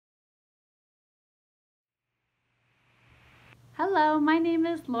Hello, my name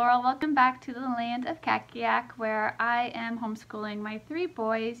is Laurel. Welcome back to the land of Kakiak, where I am homeschooling my 3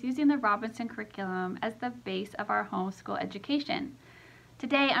 boys using the Robinson curriculum as the base of our homeschool education.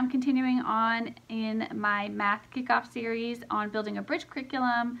 Today I'm continuing on in my math kickoff series on building a bridge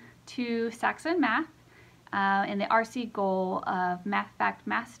curriculum to Saxon Math and the RC goal of math fact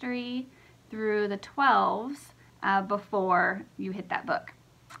mastery through the 12s before you hit that book.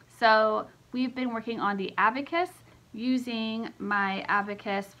 So we've been working on the Abacus using my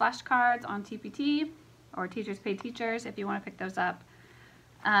Abacus flashcards on TPT or Teachers Pay Teachers if you want to pick those up.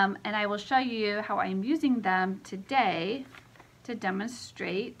 And I will show you how I'm using them today to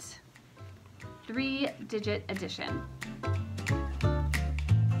demonstrate 3-digit addition.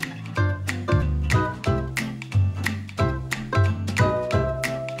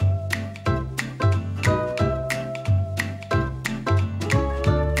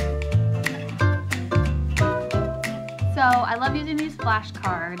 So I love using these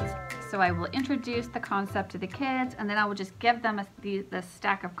flashcards, so I will introduce the concept to the kids, and then I will just give them the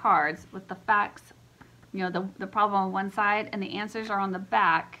stack of cards with the facts, you know, the problem on one side, and the answers are on the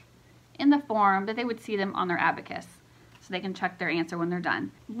back in the form that they would see them on their Abacus, so they can check their answer when they're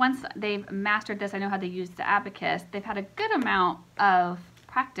done. Once they've mastered this, I know how to use the Abacus, they've had a good amount of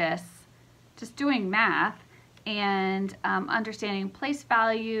practice just doing math and understanding place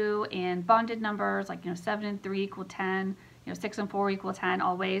value and bonded numbers, like 7 and 3 equal 10, 6 and 4 equal 10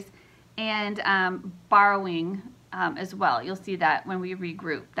 always, and borrowing as well. You'll see that when we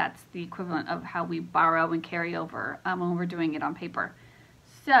regroup, that's the equivalent of how we borrow and carry over when we're doing it on paper.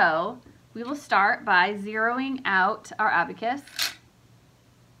 So we will start by zeroing out our Abacus,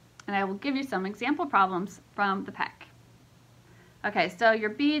 and I will give you some example problems from the pack. Okay, so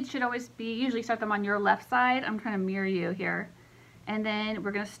your beads should always be, usually start them on your left side. I'm trying to mirror you here. And then we're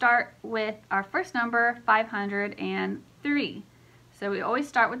going to start with our first number, 503. So we always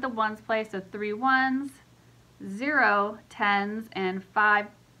start with the ones place, so 3 ones, 0 tens, and 5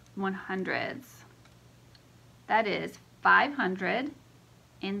 100s. That is 503.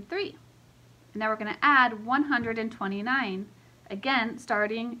 And now we're going to add 129. Again,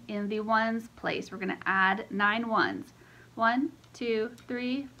 starting in the ones place, we're going to add 9 ones. 1, 2,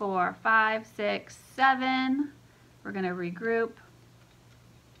 3, 4, 5, 6, 7. We're going to regroup.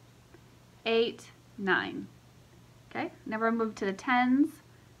 8, 9. Okay, now we're moved to the tens.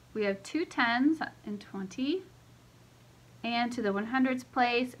 We have 2 tens and 20. And to the 100s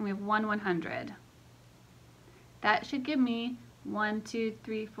place, and we have 1 100. That should give me 1, 2,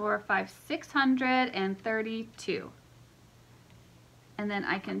 3, 4, 5, 632. And then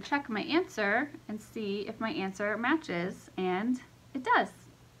I can check my answer and see if my answer matches, and it does.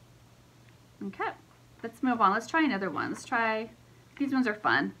 Okay, let's move on. Let's try another one. Let's try, these ones are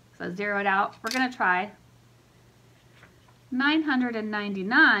fun. So zero it out. We're going to try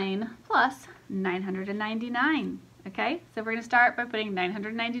 999 plus 999. Okay, so we're going to start by putting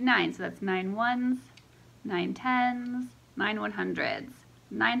 999. So that's 9 ones, 9 tens, 9 100s,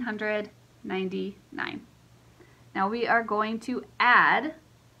 999. Now we are going to add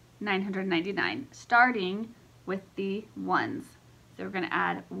 999, starting with the ones. So we're going to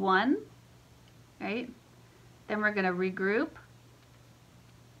add 1, right? Then we're going to regroup.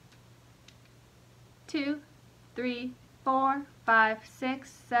 2, 3, 4, 5, 6,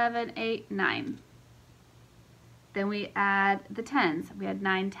 7, 8, 9. Then we add the tens. We had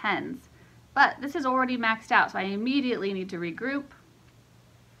 9 tens. But this is already maxed out, so I immediately need to regroup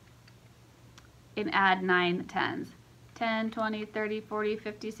and add 9 tens. 10, 20, 30, 40,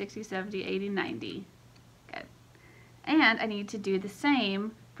 50, 60, 70, 80, 90. Good. And I need to do the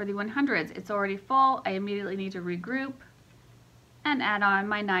same for the 100s. It's already full. I immediately need to regroup and add on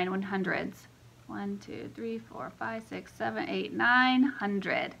my 9 100s. 1, 2, 3, 4, 5, 6, 7, 8,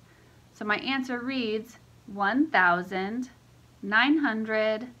 900. So my answer reads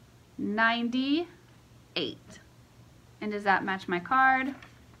 1,998. And does that match my card?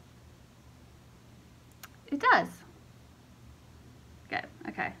 It does. Good.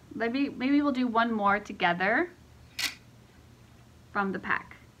 Okay. Maybe we'll do one more together from the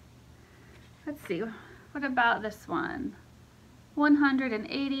pack. Let's see. What about this one?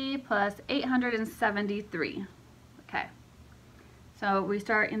 180 plus 873. Okay. So we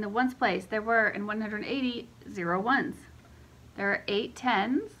start in the ones place. There were in 180 0 ones. There are 8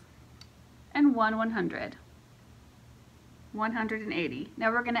 tens and 1 100. 180.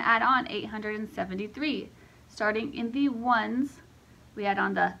 Now we're going to add on 873. Starting in the ones, we add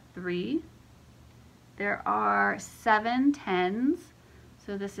on the 3. There are 7 tens.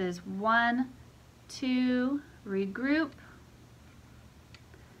 So this is 1, 2, regroup.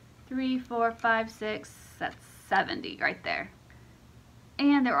 3, 4, 5, 6, that's 70 right there.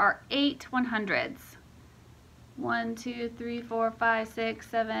 And there are 8 100s. 1, 2, 3, 4, 5, 6,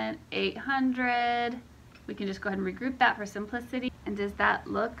 7, 800. We can just go ahead and regroup that for simplicity. And does that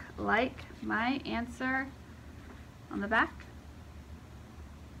look like my answer on the back?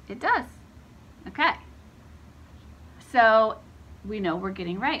 It does. Okay. So we know we're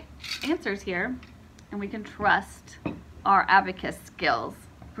getting right answers here, and we can trust our abacus skills.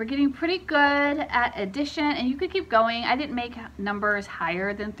 We're getting pretty good at addition, and you could keep going. I didn't make numbers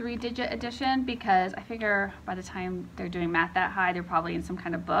higher than 3-digit addition because I figure by the time they're doing math that high, they're probably in some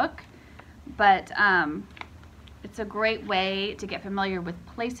kind of book. But it's a great way to get familiar with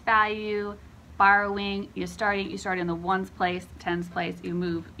place value, borrowing. You start in the ones place, tens place, you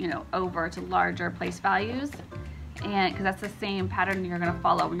move, over to larger place values, and because that's the same pattern you're going to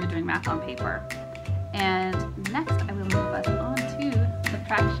follow when you're doing math on paper. And next I will move us on to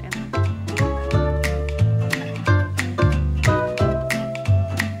subtraction.